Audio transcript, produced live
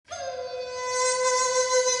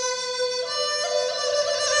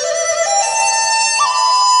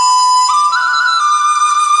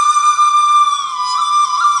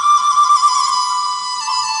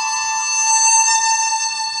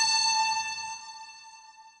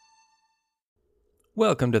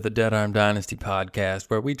Welcome to the Dead Arm Dynasty podcast,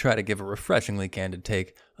 where we try to give a refreshingly candid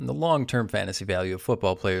take on the long-term fantasy value of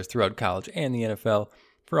football players throughout college and the NFL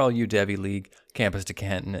for all you Devy League, Campus to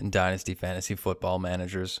Canton, and Dynasty fantasy football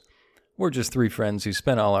managers. We're just three friends who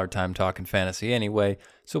spend all our time talking fantasy anyway,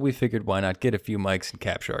 so we figured why not get a few mics and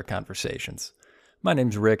capture our conversations. My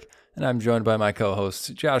name's Rick, and I'm joined by my co-hosts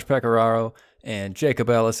Josh Pecoraro and Jacob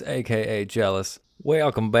Ellis, a.k.a. Jealous.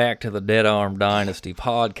 Welcome back to the Dead Arm Dynasty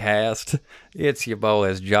podcast. It's your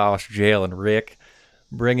boys Josh, Jell, and Rick,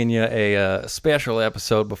 bringing you a special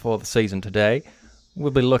episode before the season today.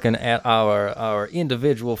 We'll be looking at our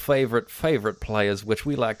individual favorite players, which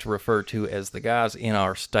we like to refer to as the guys in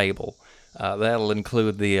our stable. That'll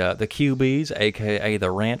include the QBs, a.k.a.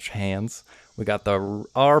 the ranch hands. We got the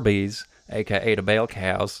RBs, a.k.a. the bell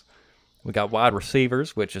cows. We got wide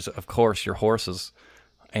receivers, which is, of course, your horses.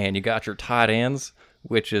 And you got your tight ends,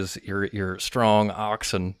 which is your strong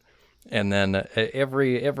oxen. And then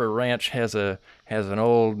every ranch has an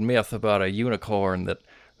old myth about a unicorn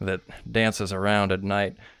that dances around at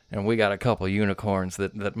night. And we got a couple unicorns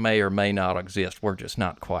that may or may not exist. We're just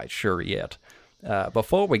not quite sure yet.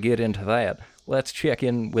 Before we get into that, let's check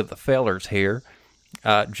in with the fellers here.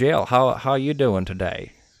 Jell, how you doing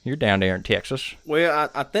today? You're down there in Texas. Well,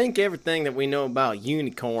 I think everything that we know about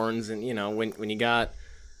unicorns, and when you got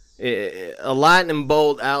a lightning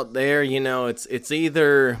bolt out there, it's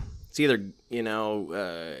either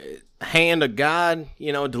hand of God,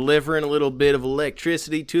 delivering a little bit of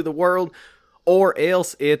electricity to the world, or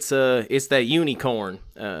else it's that unicorn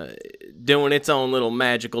doing its own little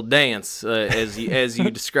magical dance, as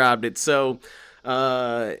you described it. So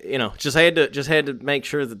just had to make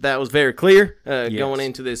sure that was very clear going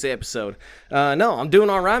into this episode. No, I'm doing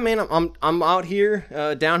all right, man. I'm out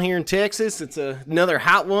here down here in Texas. It's another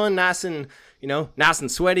hot one, nice and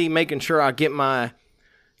sweaty, making sure I get my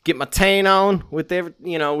tan on with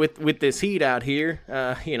with this heat out here.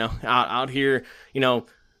 Out here,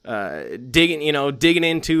 digging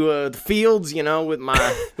into the fields,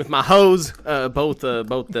 with my hose, both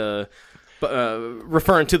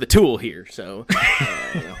referring to the tool here, so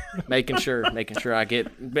making sure I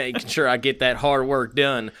get that hard work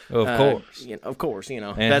done. Of course.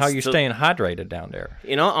 And how you staying hydrated down there?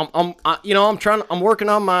 I'm working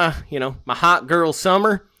on my my hot girl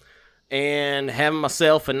summer, and having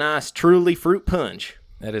myself a nice Truly fruit punch.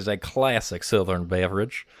 That is a classic Southern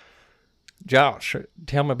beverage. Josh,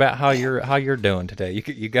 tell me about how you're doing today.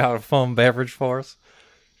 You got a fun beverage for us?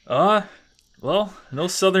 Well, no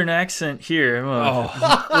Southern accent here. I'm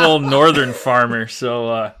a little northern farmer,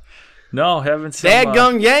 so no, having some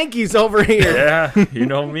dadgum Yankees over here. Yeah, you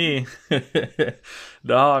know me.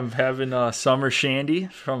 No, I'm having summer shandy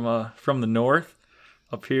from the north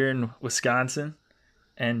up here in Wisconsin,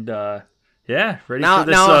 and ready for this.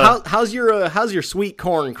 Now, how's your sweet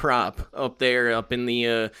corn crop up there, up in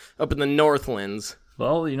the Northlands?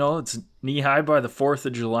 Well, it's knee high by the 4th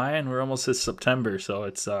of July, and we're almost at September, so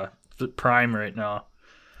it's prime right now.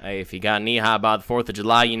 Hey, if you got knee high by the 4th of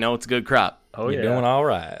July, it's a good crop. Oh, you're doing all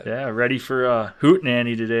right. Yeah, ready for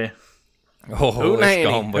Hootenanny today.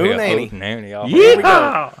 Hootenanny. Yeah! Here we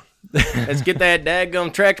go. Let's get that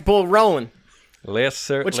dadgum tractor pull rolling. Yes,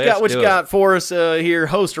 sir. What you got for us here,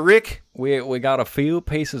 host Rick? We got a few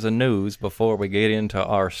pieces of news before we get into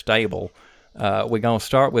our stable. We're going to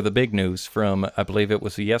start with the big news from, I believe it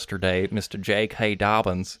was yesterday, Mr. J.K.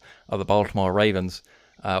 Dobbins of the Baltimore Ravens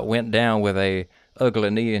went down with a ugly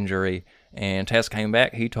knee injury, and test came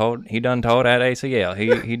back. He done tore that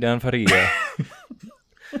ACL. He done for the year.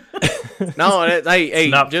 No,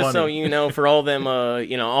 hey, just funny. so you know, for all them,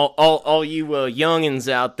 all you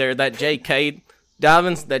youngins out there, that J.K.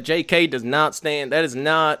 Dobbins, that J.K. does not stand. That is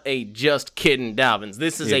not a just kidding Dobbins.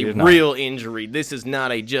 This is a real injury. This is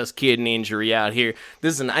not a just kidding injury out here.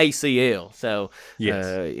 This is an ACL. So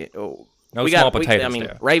yes. No small potatoes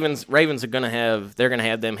there. Ravens are gonna have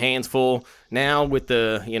them hands full now with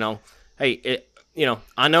the I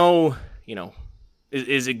know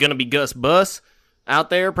is it gonna be Gus Bus out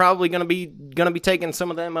there? Probably gonna be taking some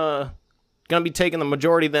of them gonna be taking the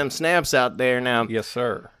majority of them snaps out there now. Yes,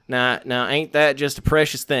 sir. Now ain't that just a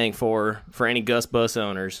precious thing for any Gus Bus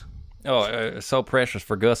owners? Oh, so precious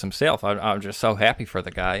for Gus himself. I'm just so happy for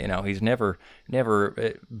the guy. He's never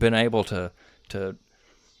been able to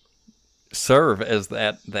serve as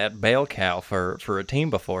that bell cow for a team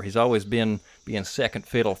before. He's always been being second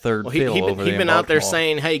fiddle, third fiddle over there. He's been out there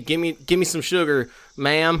saying, "Hey, give me some sugar,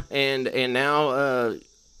 ma'am," and now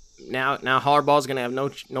Harbaugh's gonna have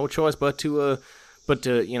no choice but to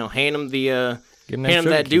hand him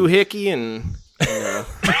that doohickey and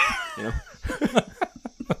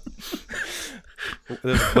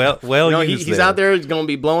Well, he's out there. He's going to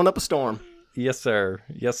be blowing up a storm. Yes, sir.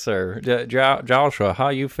 Yes, sir. Joshua, how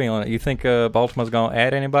you feeling? You think Baltimore's going to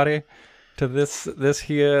add anybody to this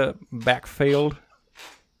here backfield?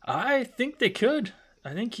 I think they could.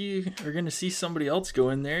 I think you are going to see somebody else go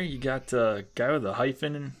in there. You got a guy with a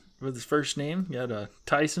hyphen with his first name. You got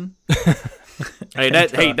Tyson.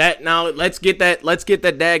 Now let's get that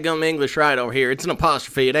dadgum English right over here. It's an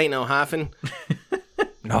apostrophe. It ain't no hyphen.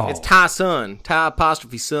 No, it's Ty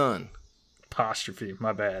apostrophe son. Apostrophe.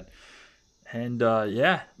 My bad. And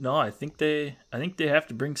I think they have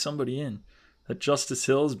to bring somebody in. That Justice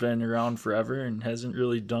Hill's been around forever and hasn't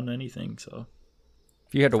really done anything. So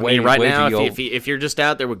if you had to wait right now, if you're just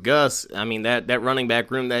out there with Gus, I mean that running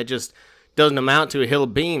back room that just doesn't amount to a hill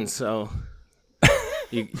of beans. So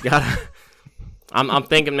you gotta. I'm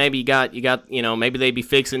thinking maybe you got maybe they'd be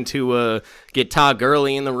fixing to get Todd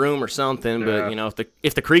Gurley in the room or something. Yeah. But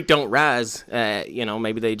if the creek don't rise,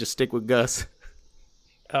 maybe they just stick with Gus.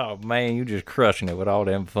 Oh man, you just crushing it with all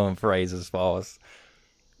them fun phrases for us.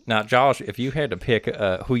 Now, Josh, if you had to pick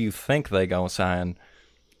who you think they gonna sign,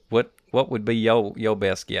 what would be your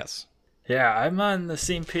best guess? Yeah, I'm on the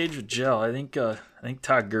same page with Jill. I think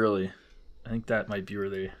Todd Gurley. I think that might be where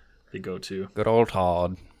they go to. Good old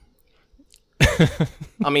Todd.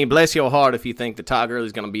 I mean, bless your heart if you think that Todd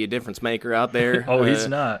Gurley's going to be a difference maker out there. Oh, he's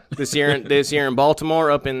not. this year in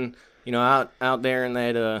Baltimore, up in out there in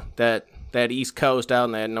that East Coast, out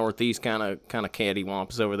in that Northeast kind of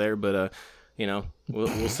cattywampus over there. But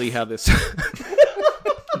we'll see how this.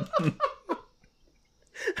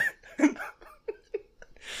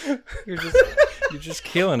 You're just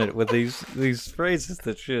killing it with these phrases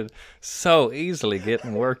that should so easily get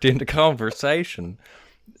worked into conversation.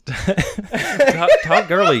 Todd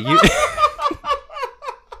Gurley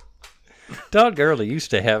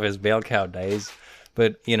used to have his bell cow days,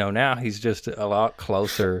 but now he's just a lot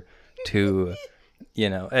closer to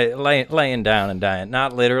laying down and dying.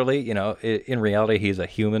 Not literally, in reality he's a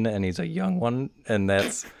human and he's a young one, and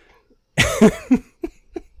that's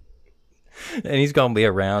and he's gonna be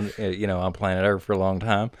around on planet Earth for a long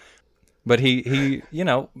time. But he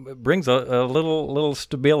brings a little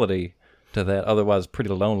stability to that otherwise pretty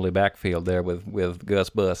lonely backfield there with Gus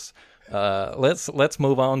Bus. Let's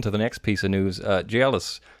move on to the next piece of news.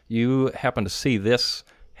 Jealous, you happen to see this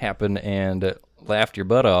happen and laughed your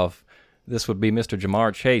butt off. This would be Mr.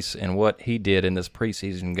 Ja'Marr Chase and what he did in this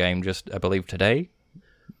preseason game just, I believe, today.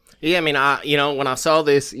 Yeah, I mean, when I saw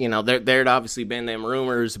this, there'd obviously been them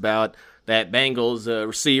rumors about that Bengals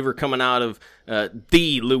receiver coming out of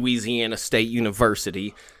the Louisiana State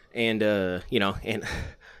University, and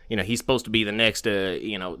he's supposed to be the next,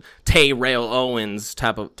 Tyrell Owens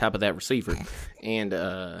type of that receiver,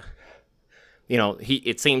 and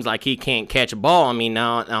it seems like he can't catch a ball. I mean,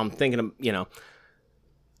 now I'm thinking of,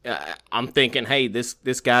 hey,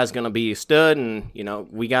 this guy's gonna be a stud, and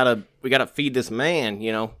we gotta feed this man,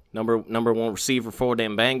 number one receiver for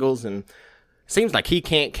them Bengals, and it seems like he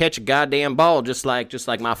can't catch a goddamn ball, just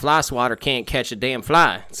like my fly swatter can't catch a damn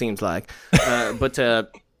fly. It seems like, but.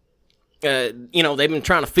 They've been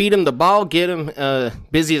trying to feed him the ball, get him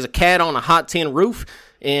busy as a cat on a hot tin roof,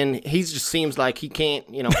 and he just seems like he can't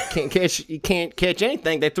catch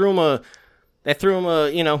anything. They threw him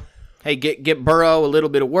a hey, get Burrow a little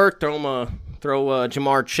bit of work, throw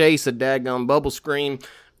Ja'Marr Chase a daggone bubble screen,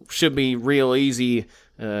 should be real easy,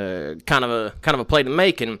 kind of a play to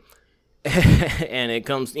make, and and it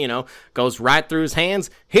comes, goes right through his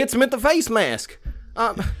hands, hits him at the face mask.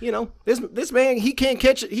 This man, he can't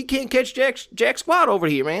catch jack squat over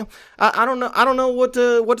here, man. I don't know what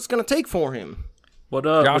it's gonna take for him. What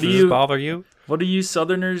Josh, does this bother you? What do you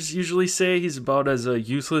Southerners usually say? He's about as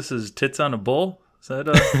useless as tits on a bull. Is that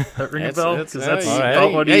that ring a bell? Because that's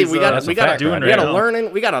about what he's doing right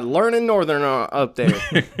now. We got a learning Northern up there.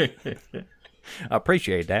 I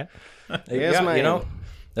appreciate that. Yes, man.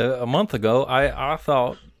 A month ago, I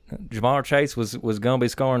thought Ja'Marr Chase was going to be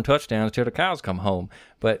scoring touchdowns till the cows come home.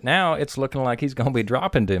 But now it's looking like he's going to be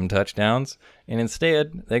dropping them touchdowns. And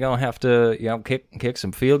instead, they're going to have to kick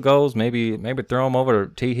some field goals, maybe throw them over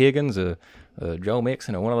to T. Higgins, Joe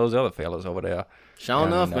Mixon, or one of those other fellas over there. Sure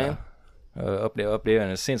enough, man. Up there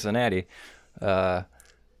in Cincinnati.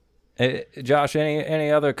 Josh,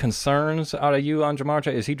 any other concerns out of you on Ja'Marr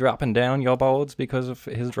Chase? Is he dropping down your boards because of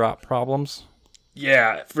his drop problems?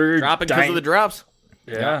 Yeah. Dropping because of the drops?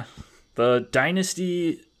 Yeah. The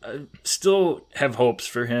Dynasty still have hopes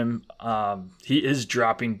for him. He is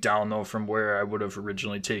dropping down, though, from where I would have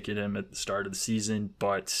originally taken him at the start of the season.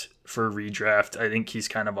 But for redraft, I think he's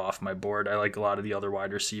kind of off my board. I like a lot of the other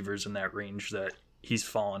wide receivers in that range that he's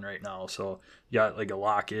fallen right now. So you got like a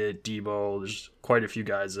Lockett, Debo. There's quite a few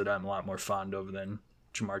guys that I'm a lot more fond of than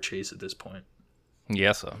Jamar Chase at this point.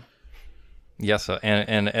 Yes, sir. Yes, sir.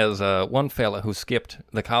 And as one fella who skipped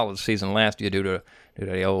the college season last year due to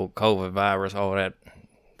the old COVID virus, all that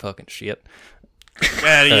fucking shit.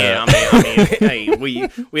 Yeah, I mean, hey,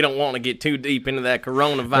 we don't want to get too deep into that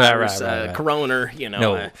coronavirus, Right. corona,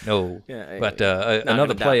 No. yeah, But not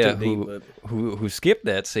another gonna dive player too deep, who skipped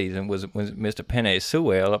that season was Mr. Penei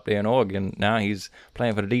Sewell up there in Oregon. Now he's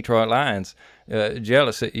playing for the Detroit Lions.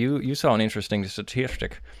 Jealous, you saw an interesting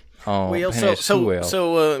statistic on Penei Sewell.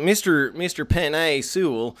 So Mr. Penei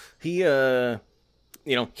Sewell, he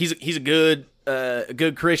he's a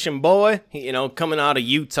good Christian boy. He, coming out of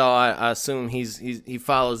Utah, I assume he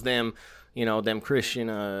follows them, them Christian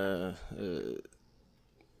the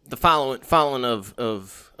following of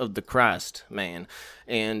the Christ man,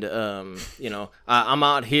 and I'm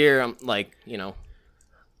out here. I'm like,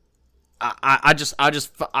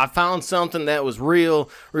 I found something that was real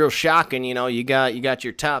shocking. You got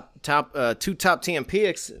your top 2 top 10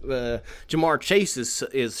 picks. Jamar Chase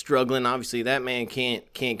is struggling. Obviously, that man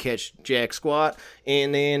can't catch jack squat.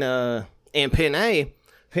 And then and Penei,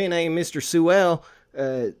 Mr. Sewell.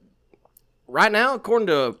 Right now, according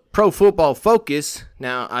to Pro Football Focus,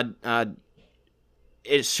 now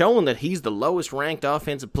it's showing that he's the lowest ranked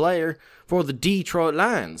offensive player for the Detroit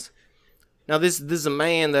Lions. Now, this is a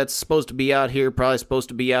man that's supposed to be out here, probably supposed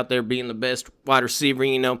to be out there being the best wide receiver,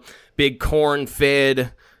 big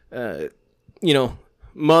corn-fed,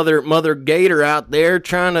 mother gator out there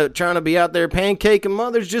trying to be out there pancaking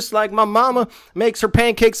mothers just like my mama makes her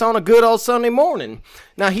pancakes on a good old Sunday morning.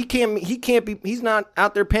 Now, he's not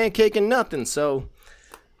out there pancaking nothing, so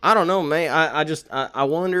I don't know, man. I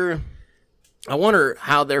wonder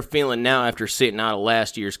how they're feeling now after sitting out of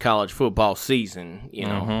last year's college football season,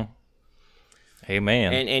 Mm-hmm.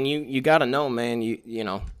 Amen. And you got to know, man,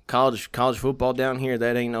 college football down here,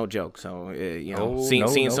 that ain't no joke. So,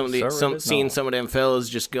 seeing some of them fellas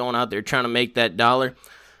just going out there trying to make that dollar,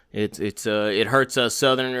 it hurts us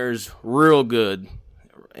Southerners real good.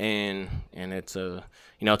 And it's a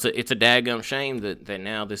daggum shame that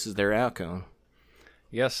now this is their outcome.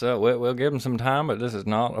 Yes, sir. We'll give him some time, but this is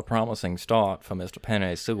not a promising start for Mr.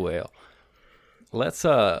 Penei Sewell.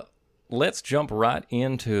 Let's jump right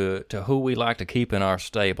into who we like to keep in our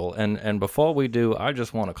stable. And before we do, I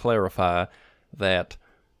just want to clarify that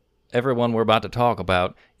everyone we're about to talk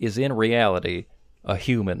about is in reality a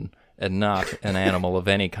human and not an animal of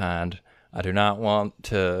any kind. I do not want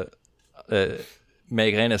to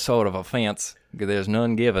make any sort of offense. There's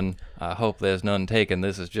none given. I hope there's none taken.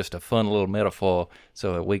 This is just a fun little metaphor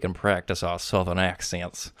so that we can practice our southern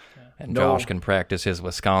accents. And Josh can practice his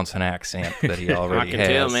Wisconsin accent that he already has. I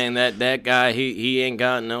can tell, man, that guy, he ain't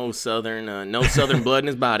got no southern blood in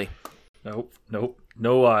his body. Nope.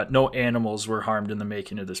 No animals were harmed in the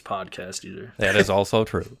making of this podcast either. That is also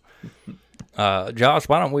true. Josh,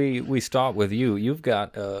 why don't we start with you? You've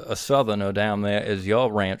got a southerner down there as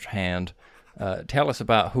your ranch hand. Tell us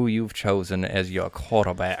about who you've chosen as your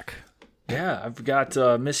quarterback. Yeah, I've got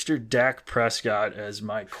Mr. Dak Prescott as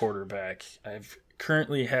my quarterback. I've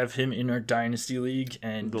currently have him in our dynasty league,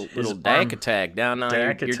 and little Dak attack down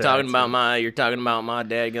there. You're talking about my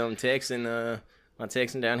dadgum Texan, my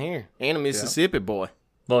Texan down here, and a Mississippi boy.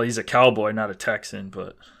 Well, he's a cowboy, not a Texan,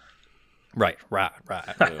 but right.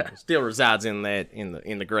 Still resides in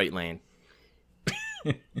the great land.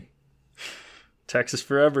 Texas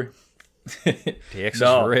forever. Texas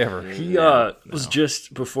forever. He was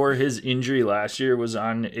just before his injury last year was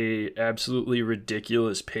on a absolutely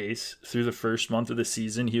ridiculous pace. Through the first month of the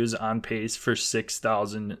season, he was on pace for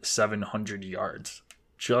 6,700 yards.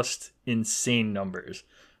 Just insane numbers.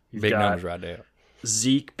 Big numbers right there.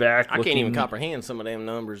 Zeke back. I can't even comprehend some of them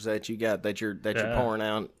numbers that you got that you're pouring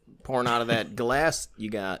out of that glass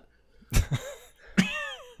you got.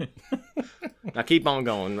 Now keep on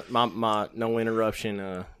going. My no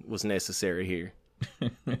interruption was necessary here.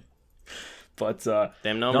 But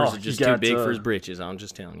them numbers are just too big for his britches. I'm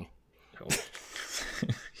just telling you.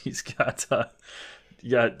 He's got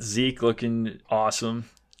you got Zeke looking awesome,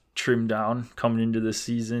 trimmed down coming into this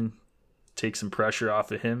season. Take some pressure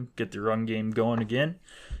off of him. Get the run game going again.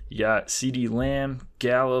 You got CeeDee Lamb,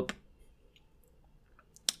 Gallup,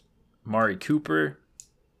 Amari Cooper,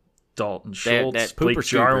 Dalton Schultz, Blake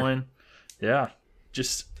Jarwin. Yeah,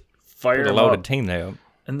 just fire a loaded team there.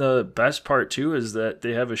 And the best part, too, is that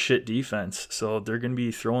they have a shit defense. So they're going to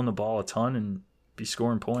be throwing the ball a ton and be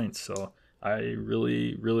scoring points. So I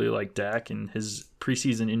really, really like Dak, and his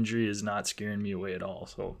preseason injury is not scaring me away at all.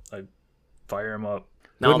 So I fire him up.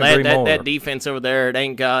 No, Couldn't agree more. that defense over there, it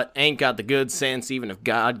ain't got the good sense. Even if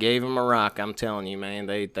God gave them a rock, I'm telling you, man,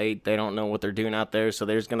 they don't know what they're doing out there. So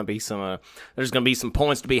there's gonna be some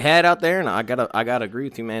points to be had out there, and I gotta agree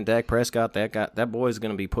with you, man. Dak Prescott, that boy's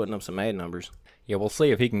gonna be putting up some mad numbers. Yeah, we'll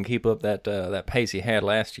see if he can keep up that pace he had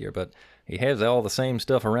last year, but he has all the same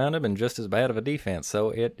stuff around him and just as bad of a defense,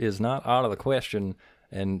 so it is not out of the question.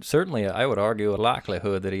 And certainly, I would argue a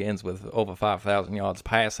likelihood that he ends with over 5,000 yards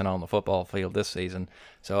passing on the football field this season.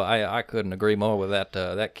 So I couldn't agree more with that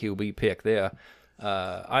QB pick there.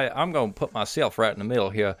 I'm going to put myself right in the middle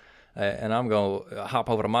here, and I'm going to hop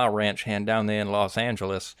over to my ranch hand down there in Los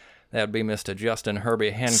Angeles. That would be Mr. Justin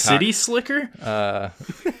Herbie Hancock. City Slicker?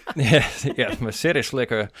 Yeah, my city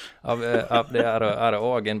slicker up there out of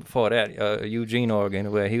Oregon. Before that, Eugene,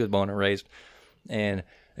 Oregon, where he was born and raised. And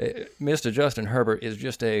Mr. Justin Herbert is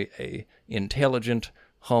just a intelligent,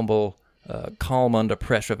 humble, calm under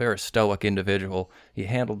pressure, very stoic individual. He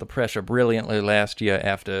handled the pressure brilliantly last year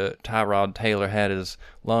after Tyrod Taylor had his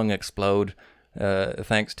lung explode,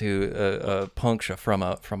 thanks to a puncture from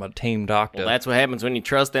a team doctor. Well, that's what happens when you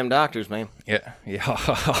trust them doctors, man. Yeah.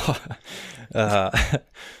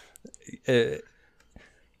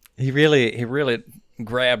 He really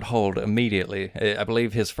grabbed hold immediately. I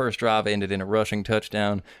believe his first drive ended in a rushing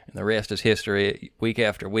touchdown, and the rest is history. Week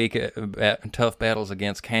after week, tough battles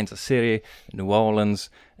against Kansas City, New Orleans,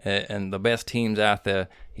 and the best teams out there.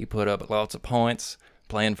 He put up lots of points,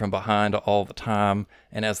 playing from behind all the time.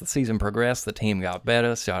 And as the season progressed, the team got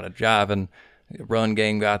better, started jiving. Run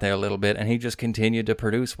game got there a little bit, and he just continued to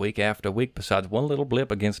produce week after week, besides one little blip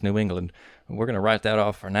against New England. We're going to write that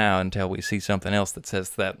off for now until we see something else that says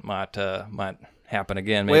that might happen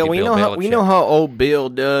again. Maybe well, we Bill know how old Bill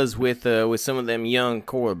does with some of them young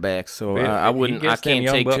quarterbacks, so I can't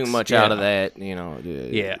take too much out of that,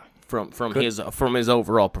 from his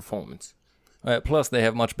overall performance. Plus, they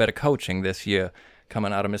have much better coaching this year,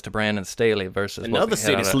 coming out of Mr. Brandon Staley versus another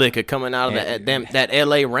city slicker coming out of that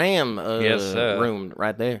L.A. Ram room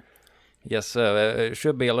right there. Yes, sir. It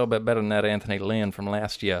should be a little bit better than that Anthony Lynn from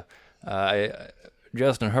last year.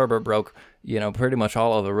 Justin Herbert broke, pretty much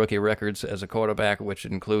all of the rookie records as a quarterback, which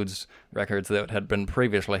includes records that had been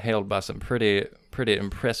previously held by some pretty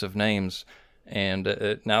impressive names,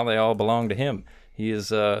 and now they all belong to him. He has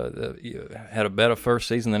had a better first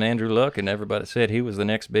season than Andrew Luck, and everybody said he was the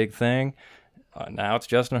next big thing. Now it's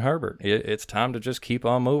Justin Herbert. It's time to just keep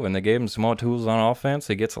on moving. They gave him some more tools on offense.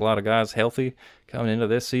 He gets a lot of guys healthy coming into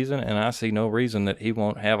this season, and I see no reason that he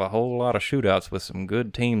won't have a whole lot of shootouts with some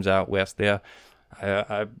good teams out west there.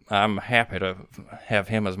 I'm happy to have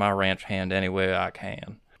him as my ranch hand anywhere I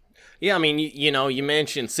can. Yeah, I mean, you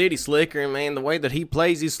mentioned City Slicker, and man, the way that he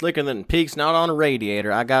plays, he's slicker than pigs not on a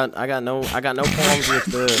radiator. I got no qualms with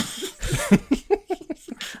the.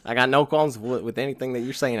 I got no qualms with anything that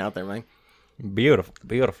you're saying out there, man.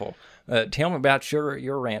 Beautiful. Tell me about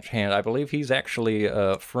your ranch hand. I believe he's actually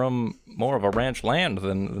from more of a ranch land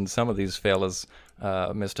than some of these fellas.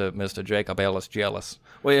 Mr. Jacob Ellis Jealous.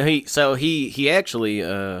 Well, he actually,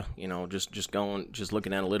 just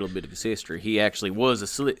looking at a little bit of his history, he actually was a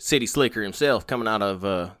city slicker himself, coming out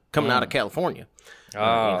of California in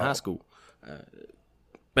high school.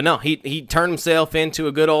 But no, he turned himself into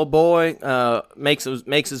a good old boy. Makes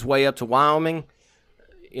his way up to Wyoming.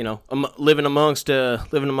 Living amongst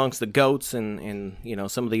the goats and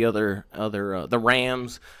some of the other the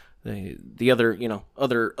rams. The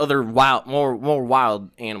other wild, more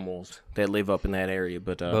wild animals that live up in that area,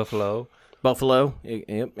 but Buffalo,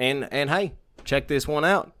 and hey, check this one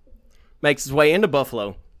out. Makes his way into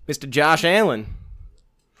Buffalo, Mr. Josh Allen.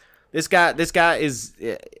 This guy is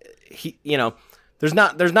there's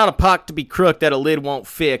not a pock to be crooked that a lid won't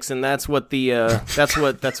fix, and that's what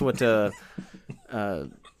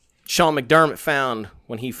Sean McDermott found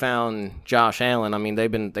when he found Josh Allen. I mean, they've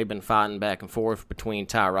been fighting back and forth between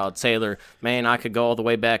Tyrod Taylor. Man, I could go all the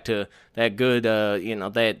way back to that good,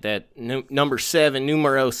 number 7,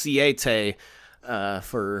 numero siete,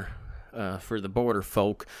 for the border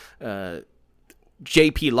folk.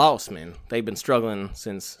 J.P. Lossman. They've been struggling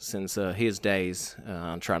since his days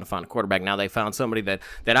trying to find a quarterback. Now they found somebody that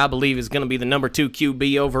I believe is going to be the number 2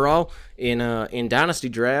 QB overall in dynasty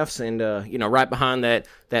drafts, and right behind that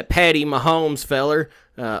Patty Mahomes feller,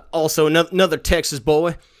 also another Texas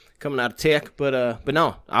boy coming out of Tech. But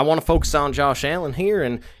no, I want to focus on Josh Allen here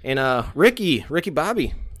and Ricky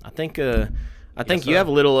Bobby. I think you have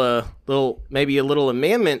a little maybe a little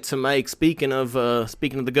amendment to make. Speaking of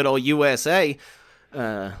the good old USA.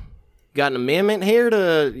 Got an amendment here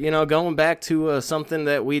to, going back to something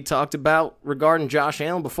that we talked about regarding Josh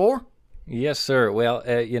Allen before? Yes, sir. Well,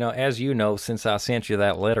 as you know, since I sent you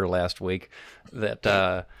that letter last week, that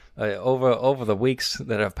over the weeks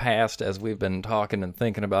that have passed, as we've been talking and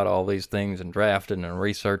thinking about all these things and drafting and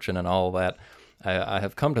researching and all that, I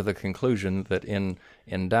have come to the conclusion that in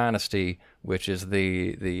Dynasty, which is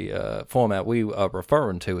the format we are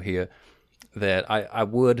referring to here, that I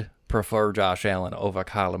would prefer Josh Allen over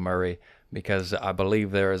Kyler Murray, because I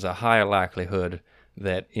believe there is a higher likelihood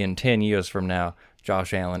that in 10 years from now,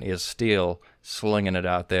 Josh Allen is still slinging it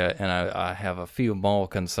out there, and I have a few more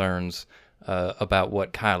concerns about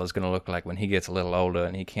what Kyler's going to look like when he gets a little older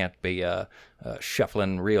and he can't be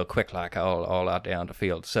shuffling real quick like all out down the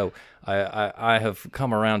field. So I have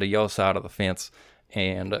come around to your side of the fence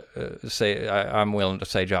and I'm willing to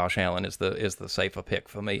say Josh Allen is the safer pick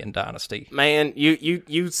for me in Dynasty. Man,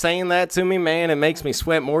 you saying that to me, man, it makes me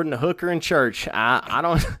sweat more than a hooker in church. I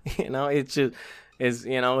don't, it's just.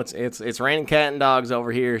 It's raining cat and dogs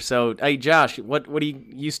over here. So, hey, Josh, what do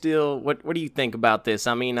you think about this?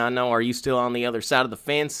 I mean, I know, are you still on the other side of the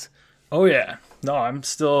fence? Oh yeah, no, I'm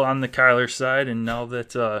still on the Kyler side, and now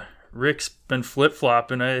that Rick's been flip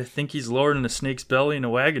flopping, I think he's lording a snake's belly in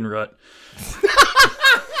a wagon rut.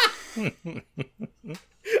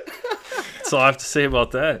 That's all I have to say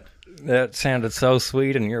about that. That sounded so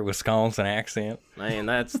sweet in your Wisconsin accent. Man,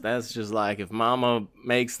 that's just like if Mama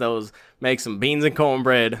makes some beans and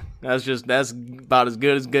cornbread. That's about as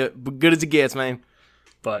good as it gets, man.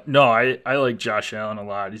 But no, I like Josh Allen a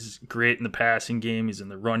lot. He's great in the passing game. He's in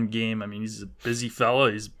the run game. I mean, he's a busy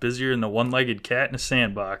fella. He's busier than a one-legged cat in a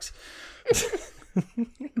sandbox.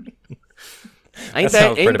 Ain't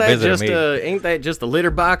that just a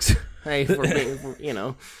litter box? Hey,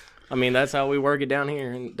 I mean, that's how we work it down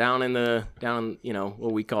here, down in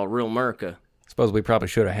what we call real America. Suppose we probably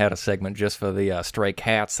should have had a segment just for the stray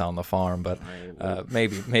cats on the farm, but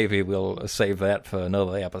maybe we'll save that for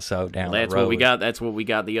another episode down the road. That's what we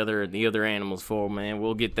got the other animals for, man.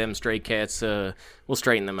 We'll get them stray cats. We'll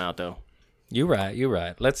straighten them out though. You're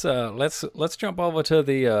right. Let's jump over to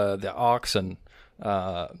the oxen,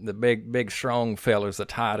 the big strong fellers, the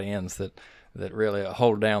tight ends that really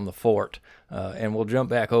hold down the fort. And we'll jump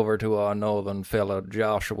back over to our northern fellow,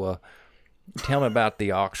 Joshua. Tell me about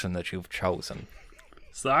the oxen that you've chosen.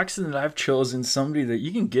 So the oxen that I've chosen, somebody that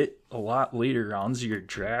you can get a lot later rounds of your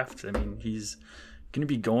draft. I mean, he's going to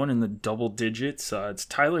be going in the double digits. It's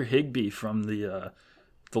Tyler Higbee from the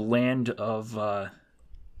land of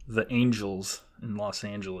the Angels in Los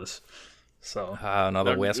Angeles. So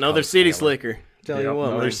another city slicker.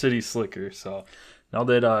 Another city slicker. So now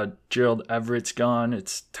that Gerald Everett's gone,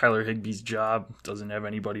 it's Tyler Higbee's job. Doesn't have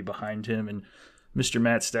anybody behind him, and Mr.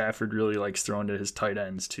 Matt Stafford really likes throwing to his tight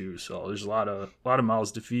ends too. So there's a lot of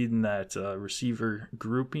mouths to feed in that receiver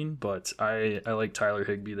grouping. But I like Tyler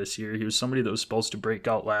Higbee this year. He was somebody that was supposed to break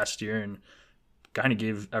out last year and kind of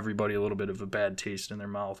gave everybody a little bit of a bad taste in their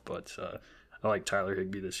mouth. But I like Tyler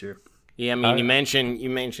Higbee this year. Yeah, I mean, you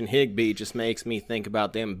mentioned Higbee. It just makes me think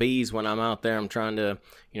about them bees when I'm out there. I'm trying to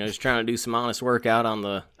do some honest work out on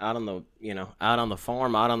the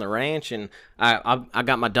farm, out on the ranch, and I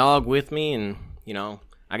got my dog with me, and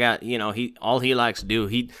I got all he likes to do.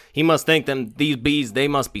 He must think these bees, they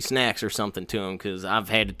must be snacks or something to him, because I've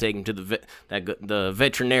had to take him to the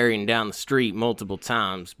veterinarian down the street multiple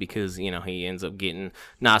times because he ends up getting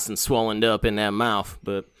nice and swollen up in that mouth.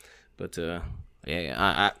 But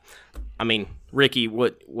yeah, I mean, Ricky,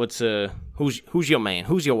 who's your man?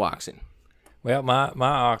 Who's your oxen? Well, my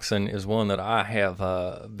oxen is one that I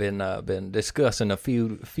have been discussing a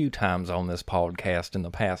few times on this podcast in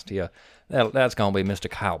the past year. That's going to be Mr.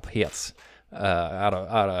 Kyle Pitts out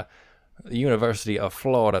of the University of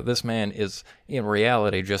Florida. This man is in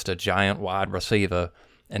reality just a giant wide receiver,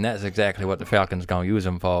 and that's exactly what the Falcons going to use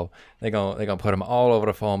him for. They're gonna put him all over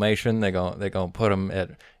the formation. They're gonna put him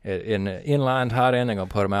in inline tight end. They're gonna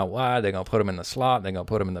put him out wide. They're gonna put him in the slot. They're gonna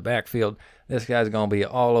put him in the backfield. This guy's gonna be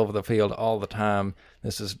all over the field all the time.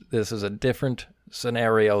 This is a different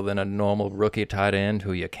scenario than a normal rookie tight end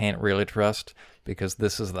who you can't really trust, because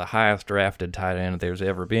this is the highest drafted tight end there's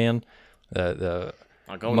ever been.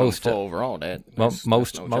 Most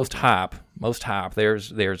hype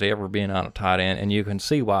there's ever been on a tight end, and you can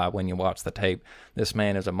see why when you watch the tape. This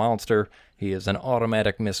man is a monster. He is an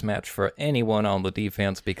automatic mismatch for anyone on the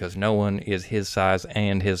defense because no one is his size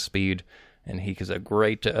and his speed, and he's got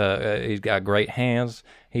great hands.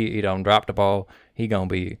 He don't drop the ball. He gonna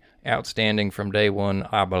be outstanding from day one,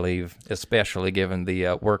 I believe, especially given the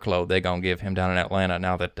workload they're gonna give him down in Atlanta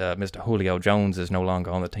now that Mr. Julio Jones is no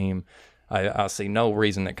longer on the team. I see no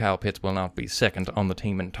reason that Kyle Pitts will not be second on the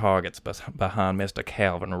team in targets behind Mr.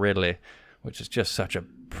 Calvin Ridley, which is just such a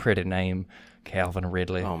pretty name, Calvin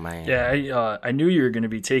Ridley. Oh man. Yeah, I knew you were going to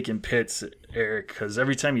be taking Pitts, Eric, because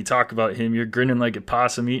every time you talk about him, you're grinning like a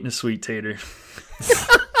possum eating a sweet tater.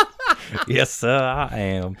 Yes, sir, I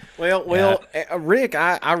am. Well, Rick,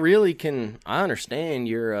 I really can. I understand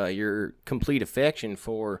your complete affection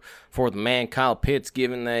for the man Kyle Pitts,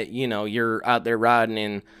 given that you're out there riding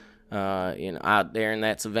in out there in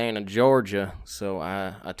that Savannah, Georgia. So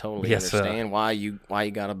I totally understand why you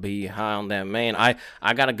gotta be high on that man. I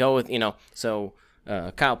gotta go with so.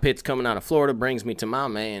 Kyle Pitts coming out of Florida brings me to my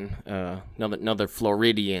man, another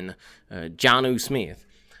Floridian, Jonnu Smith.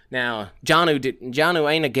 Now,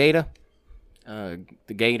 Jonnu ain't a Gator.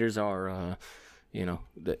 The Gators are,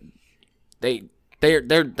 they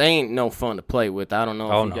ain't no fun to play with. I don't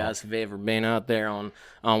know if you guys have ever been out there on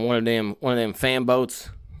one of them fan boats,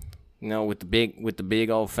 with the big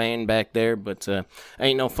old fan back there. But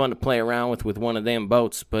ain't no fun to play around with one of them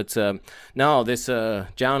boats. But no, this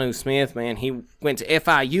Jonnu Smith, man, he went to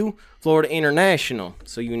FIU, Florida International.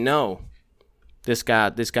 So this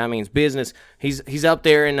guy means business. He's up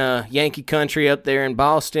there in Yankee country, up there in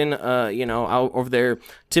Boston. Out over there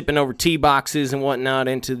tipping over tee boxes and whatnot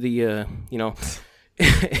into the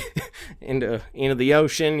into the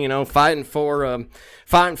ocean. Fighting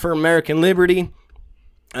for American liberty.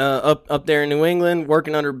 Up there in New England,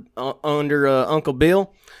 working under Uncle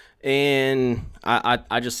Bill, and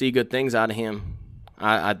I just see good things out of him.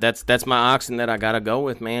 That's my oxen that I gotta go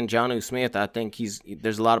with, man. Jonnu Smith. I think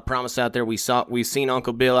there's a lot of promise out there. We've seen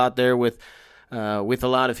Uncle Bill out there with a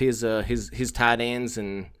lot of his tight ends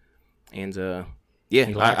and I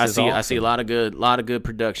see a lot of good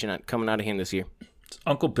production coming out of him this year. Is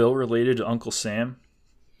Uncle Bill related to Uncle Sam?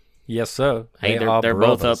 Yes, sir. Hey, they're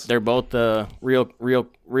both up. They're both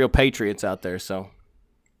real patriots out there. So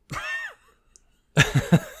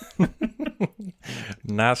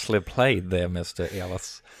nicely played there, Mr.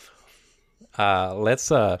 Ellis.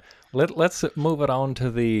 Let's move it on to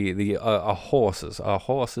the horses.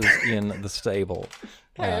 Horses in the stable.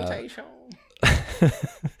 Plantation.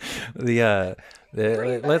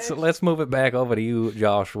 Let's move it back over to you,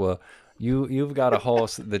 Joshua. You've got a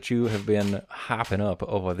horse that you have been hyping up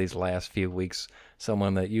over these last few weeks.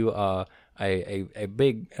 Someone that you are a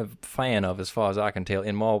big fan of, as far as I can tell,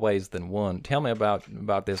 in more ways than one. Tell me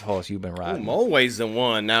about this horse you've been riding. More ways than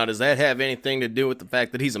one. Now, does that have anything to do with the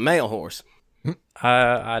fact that he's a male horse?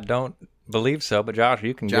 I don't believe so, but Josh,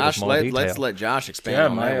 you can give us more detail. Let's let Josh expand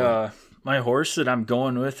on that. My horse that I'm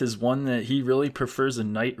going with is one that he really prefers a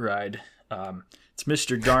night ride. It's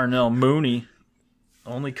Mr. Darnell Mooney.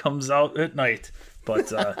 Only comes out at night,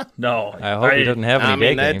 but no. I hope he doesn't have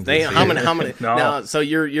any day games. How many? No. Now, so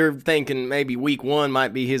you're thinking maybe week one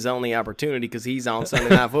might be his only opportunity because he's on Sunday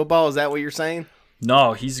Night Football. Is that what you're saying?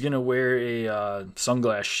 No, he's gonna wear a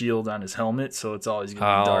sunglass shield on his helmet, so it's always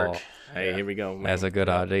gonna be dark. Hey, here we go. Man. That's a good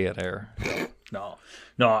idea there. No,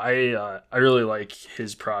 I really like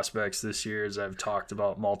his prospects this year, as I've talked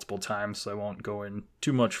about multiple times, so I won't go in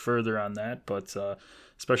too much further on that, but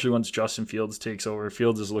especially once Justin Fields takes over.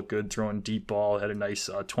 Fields has looked good throwing deep ball, had a nice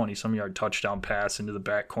 20-some yard touchdown pass into the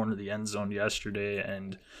back corner of the end zone yesterday,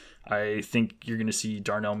 and I think you're going to see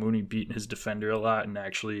Darnell Mooney beating his defender a lot and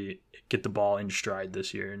actually get the ball in stride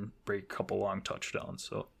this year and break a couple long touchdowns.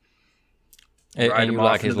 So, and you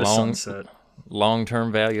like his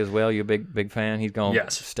long-term value as well? You're a big fan? He's going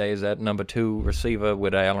to stay as that number 2 receiver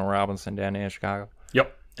with Allen Robinson down there in Chicago?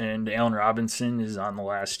 Yep. And Allen Robinson is on the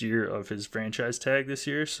last year of his franchise tag this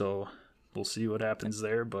year, so we'll see what happens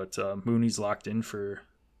there. But Mooney's locked in for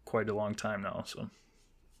quite a long time now. So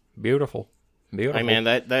beautiful. Hey man,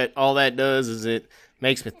 that all that does is it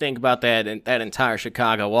makes me think about that entire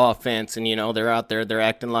Chicago offense, and they're out there, they're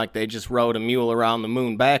acting like they just rode a mule around the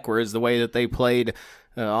moon backwards, the way that they played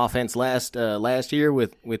offense last year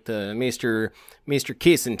with Mr.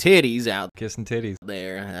 Kissing Titties out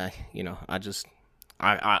there.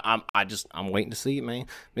 I'm waiting to see it, man.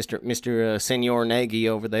 Mr. Senor Nagy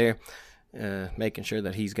over there, making sure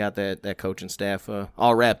that he's got that coaching staff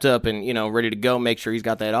all wrapped up and ready to go. Make sure he's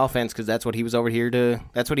got that offense, because that's what he was over here to.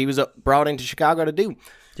 That's what he was brought into Chicago to do.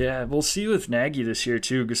 Yeah, we'll see with Nagy this year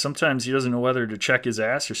too, because sometimes he doesn't know whether to check his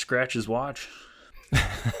ass or scratch his watch.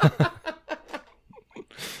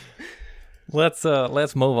 Let's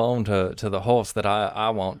move on to the horse that I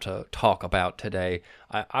want to talk about today.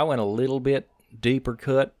 I went a little bit deeper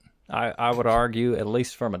cut, I would argue, at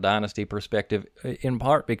least from a dynasty perspective, in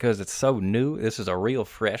part because it's so new. This is a real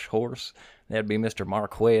fresh horse. That'd be Mr.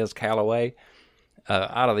 Marquez Callaway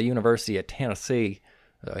out of the University of Tennessee.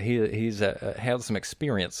 He's had some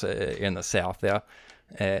experience in the South there.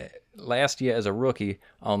 Last year as a rookie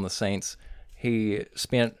on the Saints, he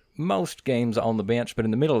spent most games on the bench, but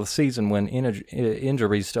in the middle of the season when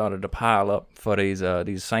injuries started to pile up for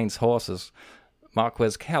these Saints horses,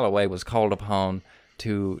 Marquez Callaway was called upon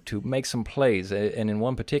to make some plays. And in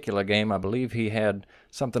one particular game, I believe he had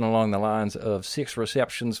something along the lines of 6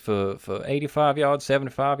 receptions for 85 yards,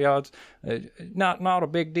 75 yards. Not a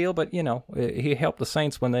big deal, but, he helped the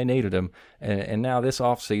Saints when they needed him. And now this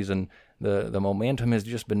offseason, the momentum has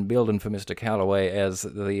just been building for Mr. Callaway as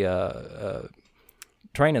the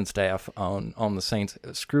training staff on the Saints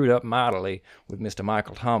screwed up mightily with Mr.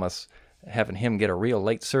 Michael Thomas, having him get a real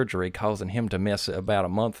late surgery, causing him to miss about a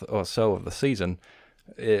month or so of the season,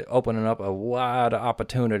 opening up a wide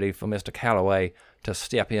opportunity for Mr. Callaway to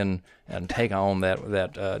step in and take on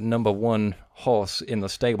that number one horse in the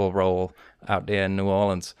stable role out there in New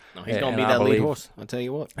Orleans. No, he's going to be that lead horse, I'll tell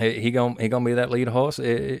you what. He gonna be that lead horse.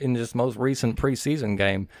 In this most recent preseason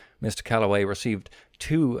game, Mr. Callaway received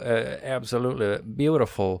 2 absolutely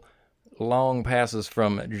beautiful long passes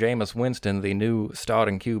from Jameis Winston, the new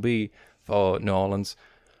starting QB for New Orleans.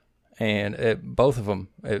 And both of them,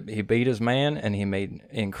 he beat his man, and he made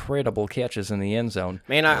incredible catches in the end zone.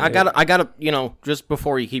 Man, I gotta, just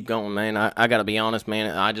before you keep going, man, I gotta be honest, man.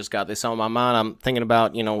 I just got this on my mind. I'm thinking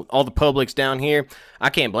about, all the Publix down here. I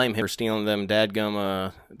can't blame him for stealing them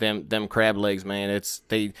dadgum, them crab legs, man.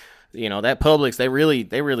 That Publix, they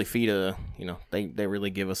really feed they really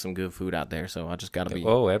give us some good food out there. So I just gotta be.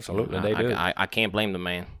 Oh, absolutely, they do. I can't blame the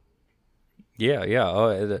man. Yeah.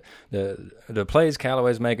 Oh, the plays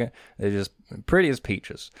Callaway's making, they're just pretty as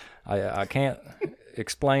peaches. I can't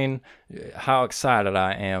explain how excited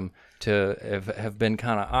I am to have been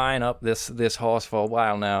kind of eyeing up this horse for a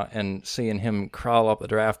while now, and seeing him crawl up the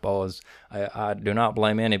draft boards. I do not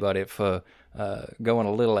blame anybody for going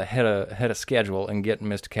a little ahead of schedule and getting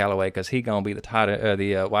Mr. Callaway, because he's gonna be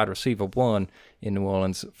the wide receiver 1 in New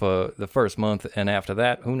Orleans for the first month, and after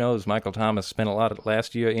that, who knows? Michael Thomas spent a lot of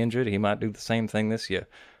last year injured. He might do the same thing this year.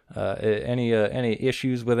 Any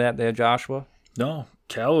issues with that there, Joshua? No,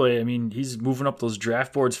 Callaway. I mean, he's moving up those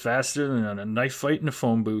draft boards faster than a knife fight in a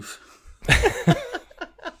phone booth.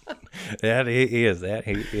 That he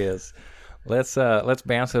is. Let's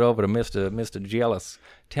bounce it over to Mr. Jealous.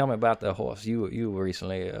 Tell me about the horse you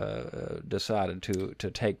recently decided to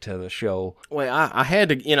take to the show. Well, I had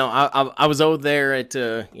to, I was over there at,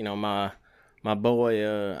 my boy.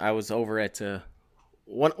 I was over at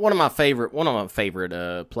one of my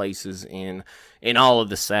favorite places in all of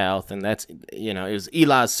the South, and that's it was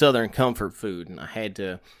Eli's Southern Comfort Food, and I had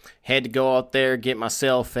to go out there, get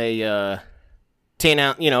myself a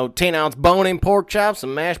 10-ounce bone-in pork chops,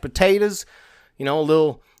 some mashed potatoes, a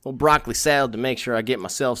little broccoli salad to make sure I get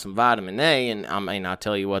myself some vitamin A. And I mean, I'll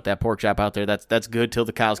tell you what, that pork chop out there, that's good till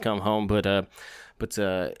the cows come home. But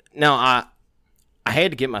no, I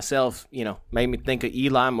had to get myself, made me think of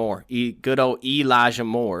Eli Moore, good old Elijah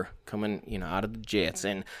Moore coming, out of the Jets.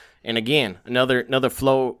 And again, another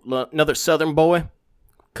Southern boy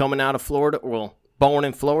coming out of Florida, well, born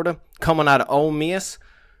in Florida, coming out of Ole Miss,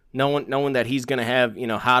 knowing that he's gonna have,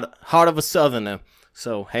 heart of a Southerner.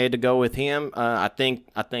 So had to go with him. I think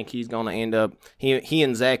he's gonna end up. He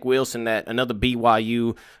and Zach Wilson, that another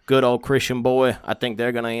BYU good old Christian boy. I think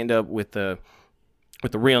they're gonna end up with a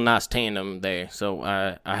real nice tandem there. So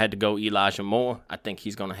I had to go Elijah Moore. I think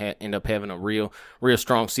he's gonna end up having a real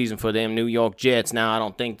strong season for them New York Jets. Now I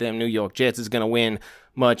don't think them New York Jets is gonna win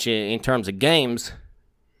much in terms of games,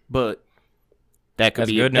 but that could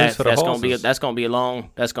be good news for the horses. That's gonna be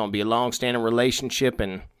a long standing relationship,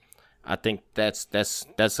 and I think that's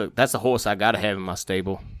a horse I gotta have in my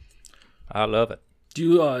stable. I love it. Do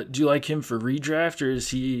you like him for redraft, or is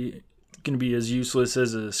he going to be as useless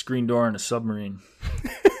as a screen door in a submarine?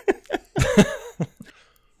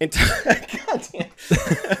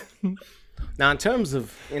 Now, in terms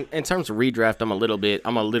of redraft, I'm a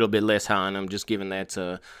little bit less high on him. Just given that,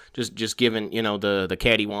 just given the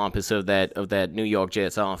cattywampus of that New York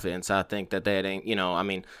Jets offense. I think that ain't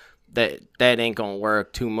that ain't gonna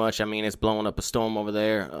work too much. I mean, it's blowing up a storm over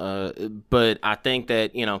there. But I think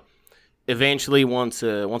that eventually once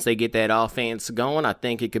they get that offense going, I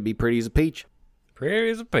think it could be pretty as a peach.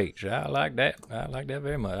 Pretty as a peach. I like that. I like that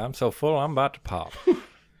very much. I'm so full, I'm about to pop.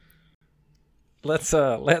 Let's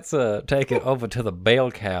take it over to the bell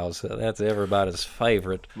cows. That's everybody's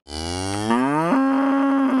favorite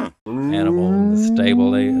animal in the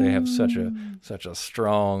stable. They have such a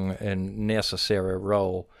strong and necessary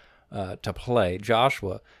role to play.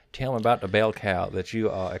 Joshua, tell me about the bell cow that you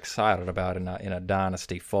are excited about in a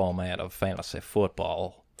dynasty format of fantasy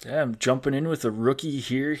football. Yeah, I'm jumping in with a rookie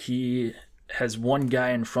here. He has one guy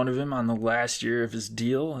in front of him on the last year of his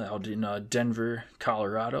deal out in Denver,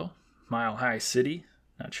 Colorado, Mile High City.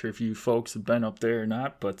 Not sure if you folks have been up there or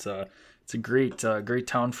not, but it's a great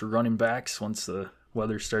town for running backs once the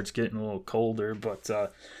weather starts getting a little colder. But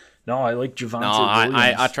no, I like Javonte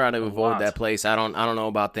Williams. I try to avoid that place. I don't know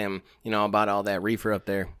about them. About all that reefer up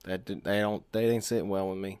there. They ain't sitting well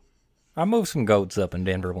with me. I moved some goats up in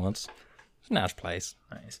Denver once. It's a nice place.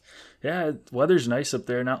 Nice. Yeah, weather's nice up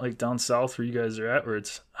there. Not like down south where you guys are at, where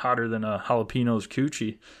it's hotter than a jalapeno's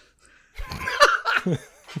coochie.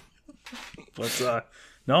 But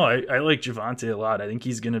no, I like Javonte a lot. I think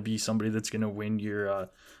he's going to be somebody that's going to win your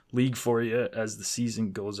league for you as the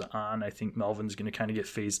season goes on. I think Melvin's going to kind of get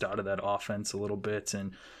phased out of that offense a little bit,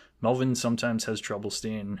 and Melvin sometimes has trouble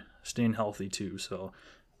staying healthy too. So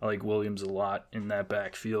I like Williams a lot in that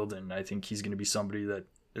backfield, and I think he's going to be somebody that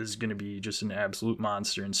is going to be just an absolute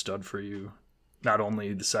monster and stud for you, not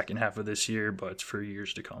only the second half of this year, but for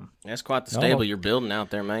years to come. That's quite the stable you're building out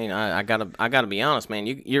there, man. I gotta be honest, man.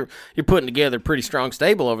 You're putting together a pretty strong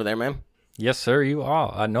stable over there, man. Yes, sir, you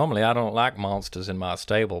are. Normally I don't like monsters in my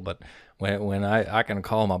stable, but when I can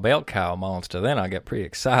call my bell cow a monster, then I get pretty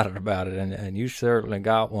excited about it. And you certainly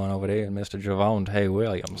got one over there, Mr. Javonte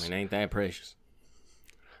Williams. I mean, ain't that precious?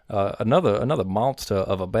 Another monster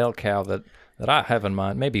of a bell cow that I have in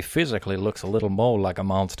mind, maybe physically looks a little more like a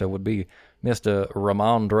monster, would be Mr.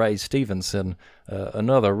 Ramondre Stevenson,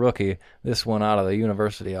 another rookie, this one out of the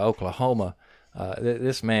University of Oklahoma.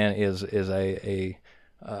 This man is a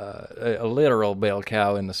literal bell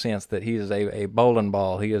cow in the sense that he is a bowling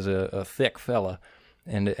ball. He is a thick fella,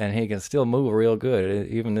 and he can still move real good.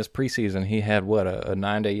 Even this preseason, he had, a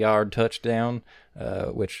 90-yard touchdown,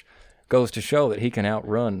 which goes to show that he can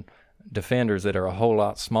outrun defenders that are a whole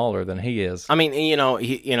lot smaller than he is. I mean,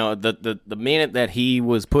 the minute that he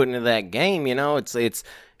was put into that game,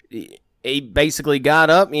 he basically got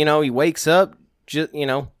up, he wakes up, just,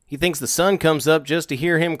 he thinks the sun comes up just to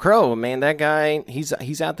hear him crow. Man, that guy,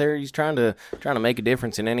 he's out there, he's trying to make a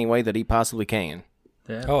difference in any way that he possibly can.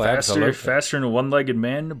 Yeah, faster than a one-legged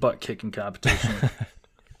man in a butt kicking competition.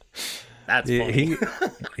 That's funny.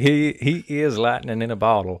 He is lightning in a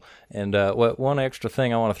bottle. And one extra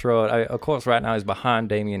thing I want to throw out, of course, right now he's behind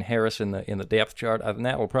Damian Harris in the depth chart, and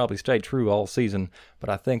that will probably stay true all season. But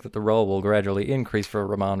I think that the role will gradually increase for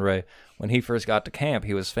Ramondre. When he first got to camp,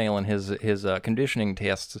 he was failing his conditioning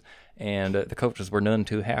tests, and the coaches were none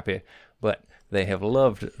too happy. But they have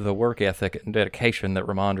loved the work ethic and dedication that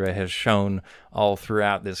Ramondre has shown all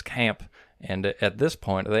throughout this camp. And at this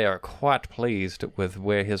point, they are quite pleased with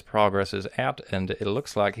where his progress is at, and it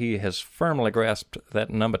looks like he has firmly grasped that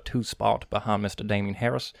number 2 spot behind Mr. Damian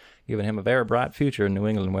Harris, giving him a very bright future in New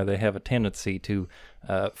England, where they have a tendency to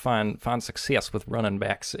find success with running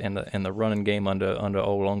backs and the running game under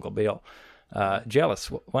old Uncle Bill. Jealous,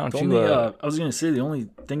 why don't you... I was going to say, the only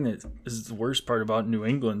thing that is the worst part about New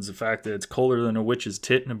England is the fact that it's colder than a witch's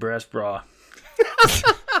tit in a brass bra.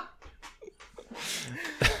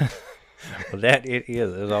 Well, that it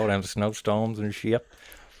is. There's all them snowstorms and shit.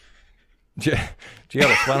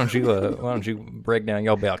 Jealous, why don't you break down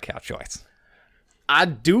your bell cow choice? I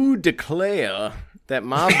do declare that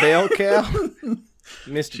my bell cow,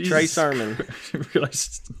 Mr. Trey Sermon. I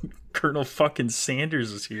realized Colonel fucking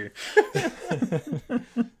Sanders is here.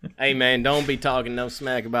 Hey man, don't be talking no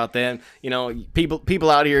smack about that.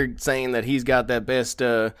 People out here saying that he's got that best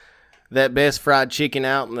fried chicken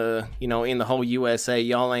out in the whole USA.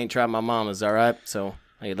 Y'all ain't tried my mama's, all right? So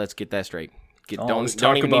hey, let's get that straight.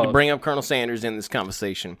 Don't even need to bring up Colonel Sanders in this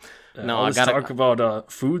conversation. No, let's talk about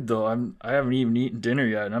food though. I haven't even eaten dinner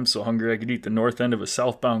yet, and I'm so hungry I could eat the north end of a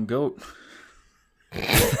southbound goat.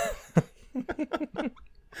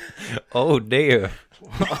 Oh dear.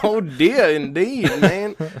 Oh dear, indeed,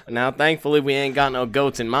 man. Now, thankfully, we ain't got no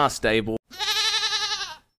goats in my stable.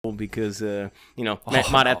 Because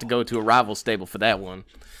might have to go to a rival stable for that one,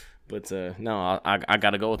 but no, I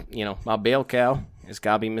gotta go with my bell cow. It's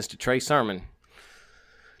gotta be Mr. Trey Sermon.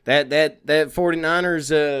 That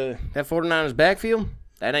 49ers backfield,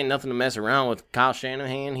 that ain't nothing to mess around with. Kyle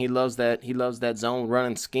Shanahan, he loves that zone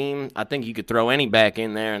running scheme. I think you could throw any back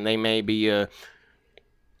in there, and they may be that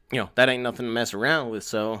ain't nothing to mess around with.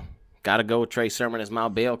 So. Got to go with Trey Sermon as my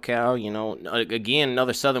bell cow. Again,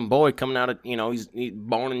 another Southern boy coming out of, he's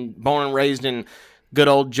born and raised in good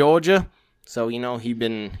old Georgia. So, he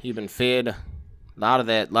been fed a lot of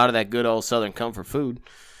that good old Southern comfort food.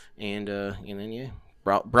 And then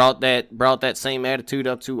brought that same attitude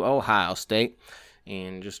up to Ohio State,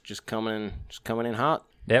 and just coming in hot.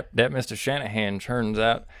 That Mr. Shanahan turns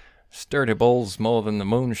out sturdy bulls more than the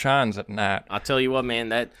moon shines at night. I tell you what,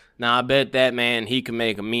 man, I bet that man, he can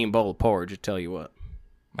make a mean bowl of porridge, I tell you what.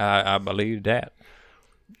 I believe that.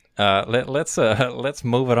 Let's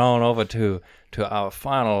move it on over to our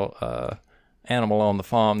final animal on the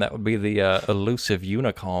farm. That would be the elusive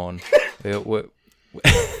unicorn.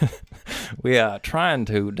 We are trying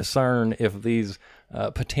to discern if these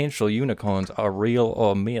potential unicorns are real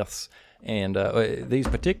or myths. And these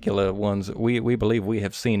particular ones, we believe we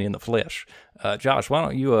have seen in the flesh. Josh, why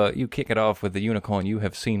don't you kick it off with the unicorn you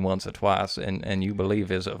have seen once or twice and you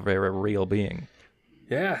believe is a very real being?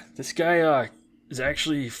 Yeah, this guy is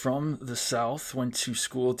actually from the South, went to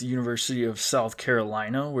school at the University of South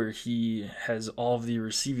Carolina, where he has all of the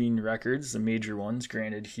receiving records, the major ones.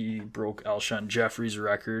 Granted, he broke Alshon Jeffrey's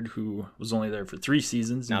record, who was only there for 3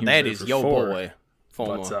 seasons. Now that is your 4. boy,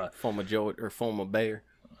 former Joe or former Bear.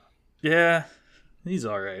 Yeah, he's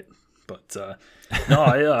all right. But no,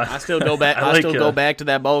 I still go back. I still go back to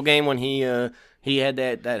that bowl game when he had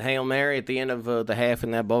that Hail Mary at the end of the half in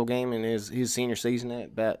that bowl game in his senior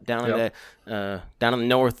season down in the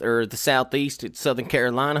north or the southeast at Southern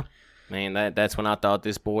Carolina. Man, that's when I thought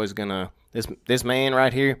this boy's gonna this man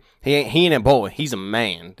right here. He ain't a boy. He's a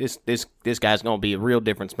man. This guy's gonna be a real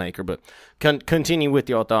difference maker. But continue with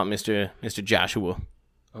your thought, Mr. Joshua.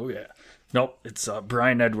 Oh yeah. Nope, it's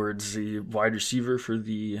Bryan Edwards, the wide receiver for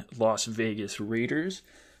the Las Vegas Raiders.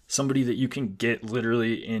 Somebody that you can get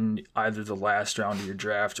literally in either the last round of your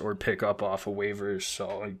draft or pick up off of waivers.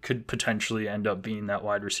 So it could potentially end up being that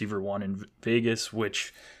wide receiver 1 in Vegas,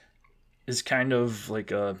 which is kind of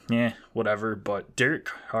like whatever. But Derek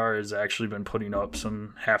Carr has actually been putting up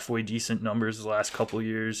some halfway decent numbers the last couple of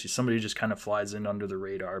years. He's somebody who just kind of flies in under the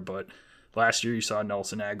radar, but last year you saw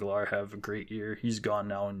Nelson Aguilar have a great year. He's gone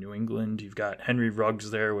now in New England. You've got Henry Ruggs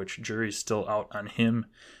there, which jury's still out on him.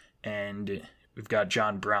 And we've got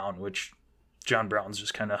John Brown, which John Brown's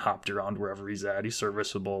just kind of hopped around wherever he's at. He's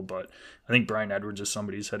serviceable, but I think Bryan Edwards is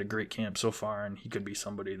somebody who's had a great camp so far, and he could be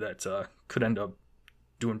somebody that could end up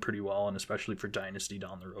doing pretty well, and especially for Dynasty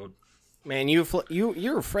down the road. Man,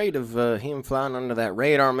 you're afraid of him flying under that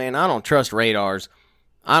radar, man. I don't trust radars.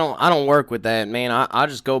 I don't work with that, man. I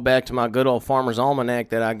just go back to my good old Farmer's Almanac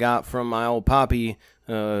that I got from my old poppy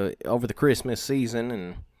over the Christmas season,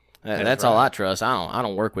 and that's all I trust. I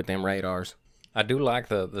don't work with them radars. I do like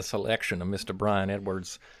the selection of Mr. Bryan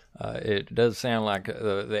Edwards. It does sound like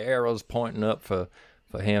the arrow's pointing up for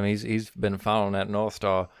him. He's been following that North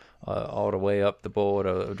Star all the way up the board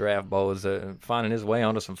of draft boards, finding his way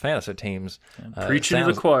onto some fantasy teams. Preaching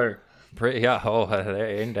to the choir.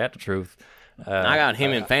 Ain't that the truth? I got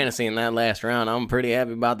him in fantasy in that last round. I'm pretty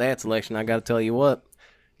happy about that selection. I got to tell you what.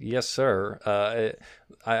 Yes, sir.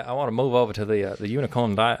 I want to move over to the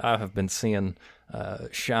unicorn that I have been seeing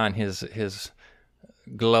shine his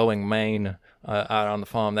glowing mane out on the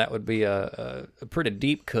farm. That would be a pretty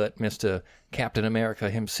deep cut, Mr. Captain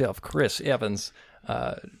America himself, Chris Evans,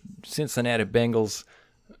 Cincinnati Bengals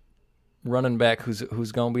running back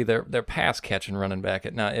who's going to be their pass-catching running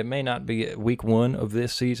back. Now, it may not be week 1 of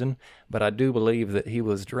this season, but I do believe that he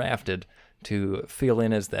was drafted to fill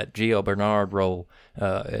in as that Gio Bernard role,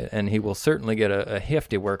 and he will certainly get a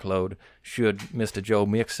hefty workload should Mr. Joe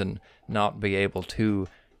Mixon not be able to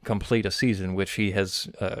complete a season, which he has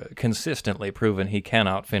consistently proven he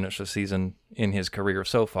cannot finish a season in his career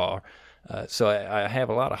so far. So I have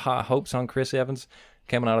a lot of high hopes on Chris Evans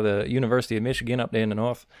coming out of the University of Michigan up there in the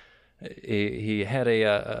north. He had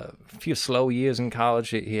a few slow years in college.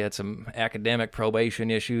 He had some academic probation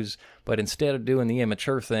issues, but instead of doing the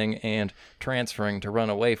immature thing and transferring to run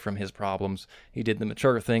away from his problems, he did the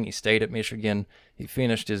mature thing. He stayed at Michigan. He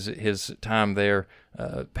finished his time there,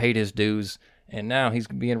 paid his dues, and now he's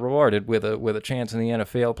being rewarded with a chance in the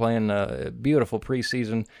NFL, playing a beautiful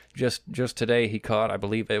preseason. Just today he caught, I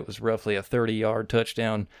believe it was roughly a 30-yard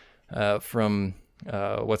touchdown from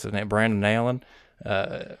what's his name, Brandon Allen.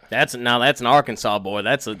 That's an Arkansas boy.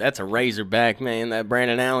 That's a Razorback, man. That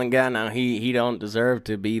Brandon Allen guy. Now he don't deserve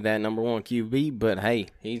to be that number 1 QB, but hey,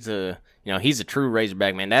 he's a true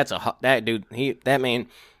Razorback, man. That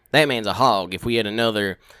man's a hog. If we had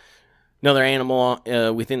another animal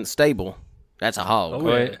within the stable, that's a hog.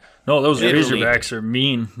 Oh yeah. No, those Razorbacks are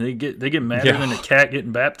mean. They get madder than a cat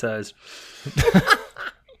getting baptized.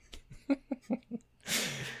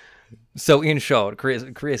 So, in short,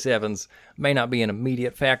 Chris Evans may not be an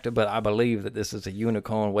immediate factor, but I believe that this is a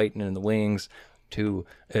unicorn waiting in the wings to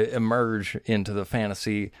emerge into the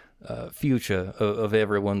fantasy future of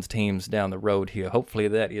everyone's teams down the road here. Hopefully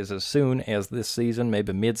that is as soon as this season,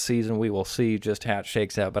 maybe mid-season. We will see just how it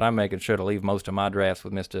shakes out. But I'm making sure to leave most of my drafts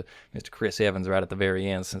with Mr. Chris Evans right at the very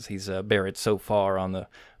end, since he's buried so far on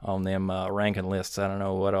them ranking lists. I don't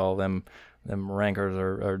know what all them rankers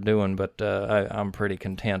are doing, but I'm pretty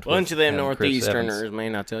content. Bunch of them Northeasterners,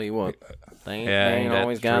 man. man. I tell you what, they ain't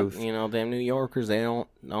always got them New Yorkers. They don't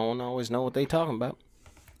always know what they talking about.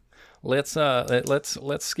 Let's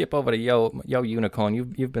skip over to yo unicorn.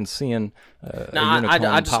 You've been seeing a unicorn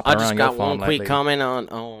I popping just around got your phone one quick lately. comment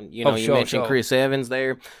on you mentioned Chris Evans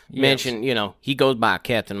there. You mentioned he goes by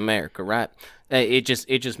Captain America, right? It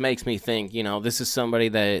just makes me think this is somebody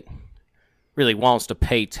that really wants to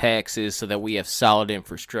pay taxes so that we have solid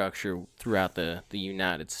infrastructure throughout the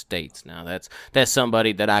United States. Now that's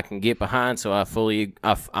somebody that I can get behind. So I fully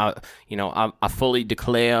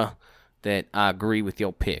declare that I agree with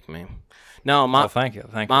your pick, man. No, thank you.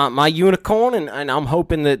 My unicorn, and I'm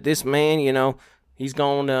hoping that this man, he's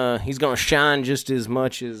gonna shine just as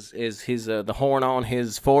much as his the horn on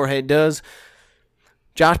his forehead does.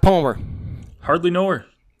 Josh Palmer. Hardly know her.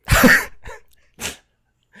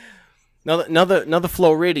 Another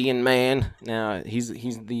Floridian man. Now he's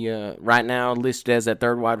the right now listed as that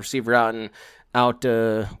third wide receiver out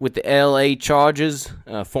with the L.A. Chargers,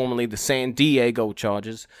 formerly the San Diego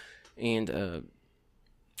Chargers. And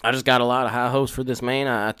I just got a lot of high hopes for this man.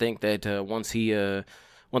 I think that once he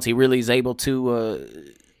really is able to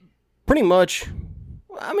pretty much,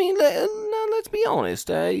 I mean, let's be honest.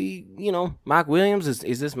 Mike Williams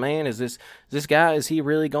is this man? Is this guy? Is he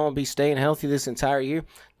really going to be staying healthy this entire year?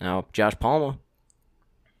 Now, Josh Palmer,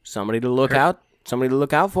 somebody to look out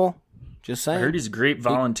for. Just saying. I heard he's a great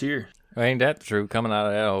volunteer. Ain't that true? Coming out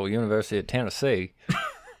of that old University of Tennessee.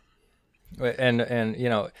 And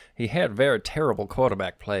he had very terrible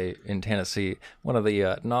quarterback play in Tennessee. One of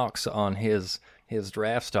the knocks on his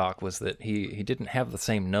draft stock was that he didn't have the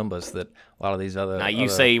same numbers that a lot of these other. Now you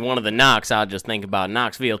say one of the knocks, I just think about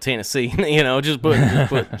Knoxville, Tennessee. just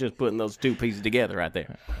putting those two pieces together right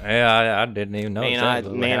there. Yeah, I didn't even know.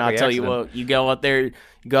 I tell you what, you go out there, you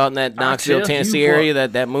go out in that Knoxville, Tennessee area,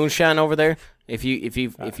 that moonshine over there. If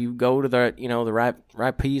you go to the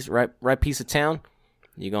right piece of town,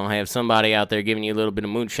 you're gonna have somebody out there giving you a little bit of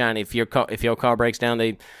moonshine. If your car breaks down,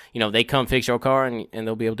 they come fix your car and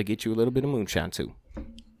they'll be able to get you a little bit of moonshine too.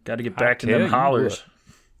 Got to get back to them hollers.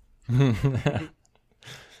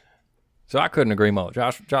 So I couldn't agree more.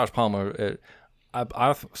 Josh Palmer,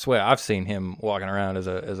 I swear I've seen him walking around as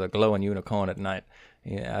a glowing unicorn at night.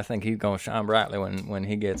 Yeah, I think he's gonna shine brightly when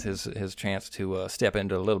he gets his chance to step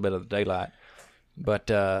into a little bit of the daylight. But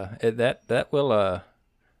that'll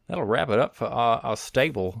wrap it up for our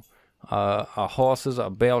stable, our horses, our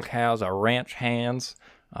bell cows, our ranch hands,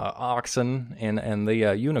 oxen, and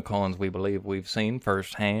the unicorns we believe we've seen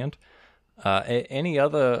firsthand. Any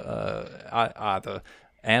other either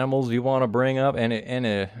animals you want to bring up?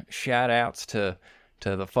 Any shout-outs to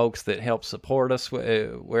the folks that help support us,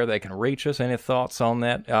 where they can reach us? Any thoughts on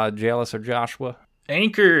that, Jealous or Joshua?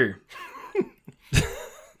 Anchor.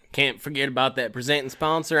 Can't forget about that presenting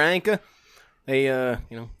sponsor, Anchor. They,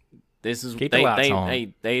 this is keep the lights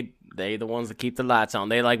on. They the ones that keep the lights on.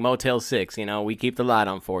 They like Motel 6. We keep the light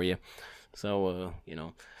on for you. So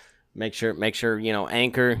make sure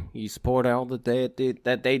Anchor, you support all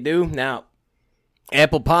that they do. Now,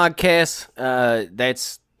 Apple Podcasts,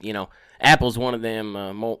 that's Apple's one of them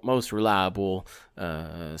most reliable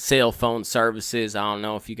cell phone services. I don't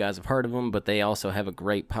know if you guys have heard of them, but they also have a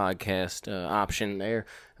great podcast option there.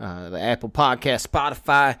 The Apple Podcast,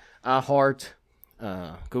 Spotify, iHeart,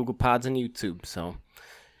 Google Pods, and YouTube. So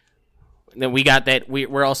then we got that.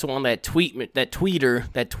 We're also on that tweet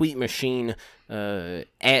machine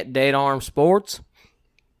at Dead Arm Sports.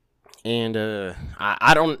 And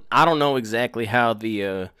I don't know exactly how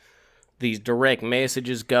these direct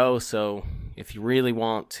messages go. So if you really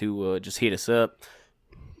want to just hit us up,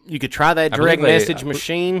 you could try that direct message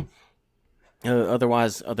machine.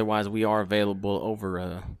 Otherwise we are available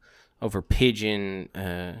over pigeon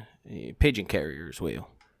carrier as well.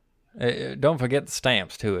 Don't forget the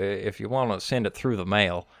stamps too. If you want to send it through the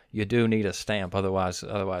mail, you do need a stamp. Otherwise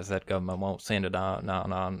that government won't send it on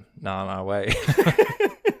our way.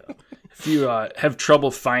 If you have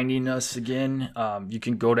trouble finding us again, you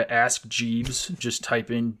can go to Ask Jeeves. Just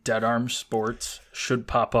type in Dead Arm Sports. Should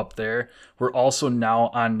pop up there. We're also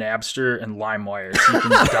now on Napster and LimeWire, so you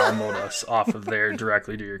can download us off of there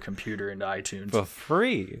directly to your computer and iTunes. For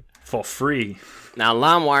free. Now,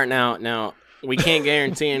 LimeWire, now we can't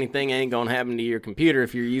guarantee anything ain't going to happen to your computer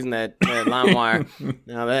if you're using that LimeWire.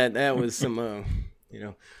 Now, that was some,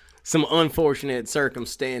 some unfortunate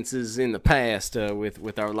circumstances in the past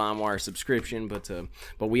with our LimeWire subscription,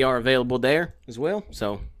 but we are available there as well.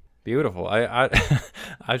 So beautiful. I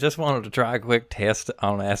just wanted to try a quick test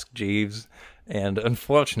on Ask Jeeves, and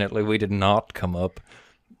unfortunately, we did not come up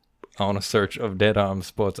on a search of Dead Arm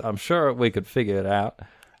Sports. I'm sure we could figure it out,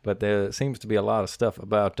 but there seems to be a lot of stuff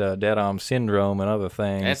about Dead Arm Syndrome and other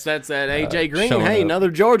things. That's that AJ Green. showing Hey, up.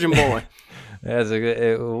 another Georgian boy.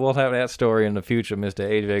 We'll have that story in the future, Mr.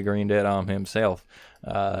 AJ Green Dead Arm himself.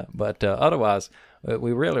 But otherwise,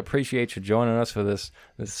 we really appreciate you joining us for this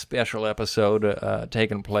special episode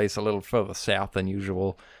taking place a little further south than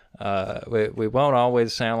usual. We won't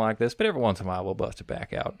always sound like this, but every once in a while we'll bust it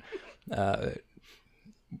back out.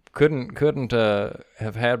 Couldn't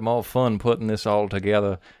have had more fun putting this all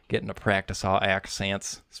together, getting to practice our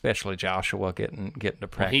accents, especially Joshua getting to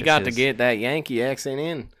practice. He got to get that Yankee accent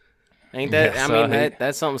in. Ain't that? Yes, I mean,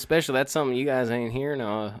 that's something special. That's something you guys ain't hearing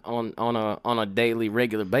on a daily,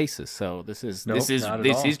 regular basis. So this is Nope, not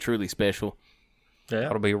at all. truly special. Yeah.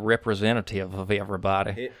 That'll be representative of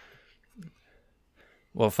everybody.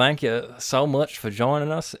 Well, thank you so much for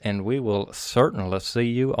joining us, and we will certainly see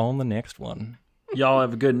you on the next one. Y'all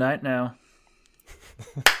have a good night now.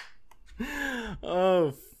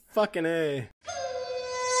 Oh, fucking A.